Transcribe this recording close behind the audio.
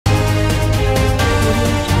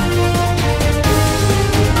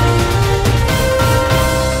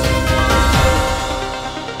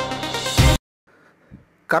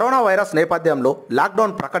Corona virus నేపథ్యంలో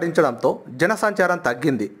lockdown ప్రకటించడంతో జనసంచారం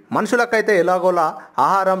తగ్గింది. మనుషులకైతే ఎలాగోలా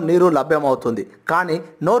ఆహారం నీరు లభ్యమవుతుంది. కానీ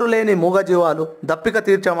నోరు లేని మూగజీవాలు దప్పిక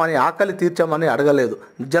తీర్చమని ఆకలి తీర్చమని అడగలేదు.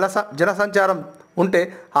 జనసంచారం ఉంటే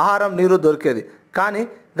ఆహారం నీరు దొరికేది. కానీ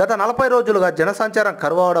గత 40 రోజులుగా జనసంచారం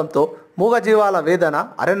కరువవడంతో మూగజీవాల వేదన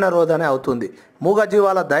అరణ్యరోదనే అవుతుంది.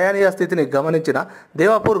 మూగజీవాల దయనీయ స్థితిని గమనించిన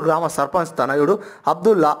దేవపూర్ గ్రామ సర్పంచ్ తనయుడు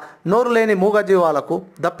అబ్దుల్లా నోరు లేని మూగజీవాలకు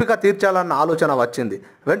దప్పిక తీర్చాలన్న ఆలోచన వచ్చింది.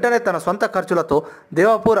 వెంటనే తన సొంత ఖర్చులతో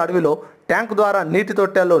దేవపూర్ అడవిలో ట్యాంక్ ద్వారా నీటి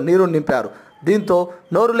తొట్టెల్లో నీరు నింపారు. దీంతో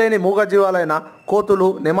నోరు లేని మూగజీవాలైన కోతులు,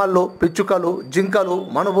 నెమళ్ళు, పిచ్చుకలు, జింకలు,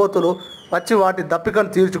 మనుబోతులు వచ్చి వాటి దప్పికను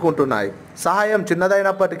తీర్చుకుంటున్నాయి. సహాయం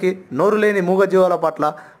చిన్నదైనప్పటికీ నోరు లేని మూగజీవాల పట్ల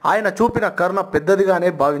ఆయన చూపిన కరుణ పెద్దదిగానే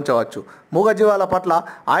భావించవచ్చు. మూగజీవాల పట్ల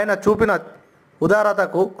ఆయన చూపిన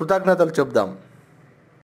ఉదారతకు కృతజ్ఞతలు చెబుదాం.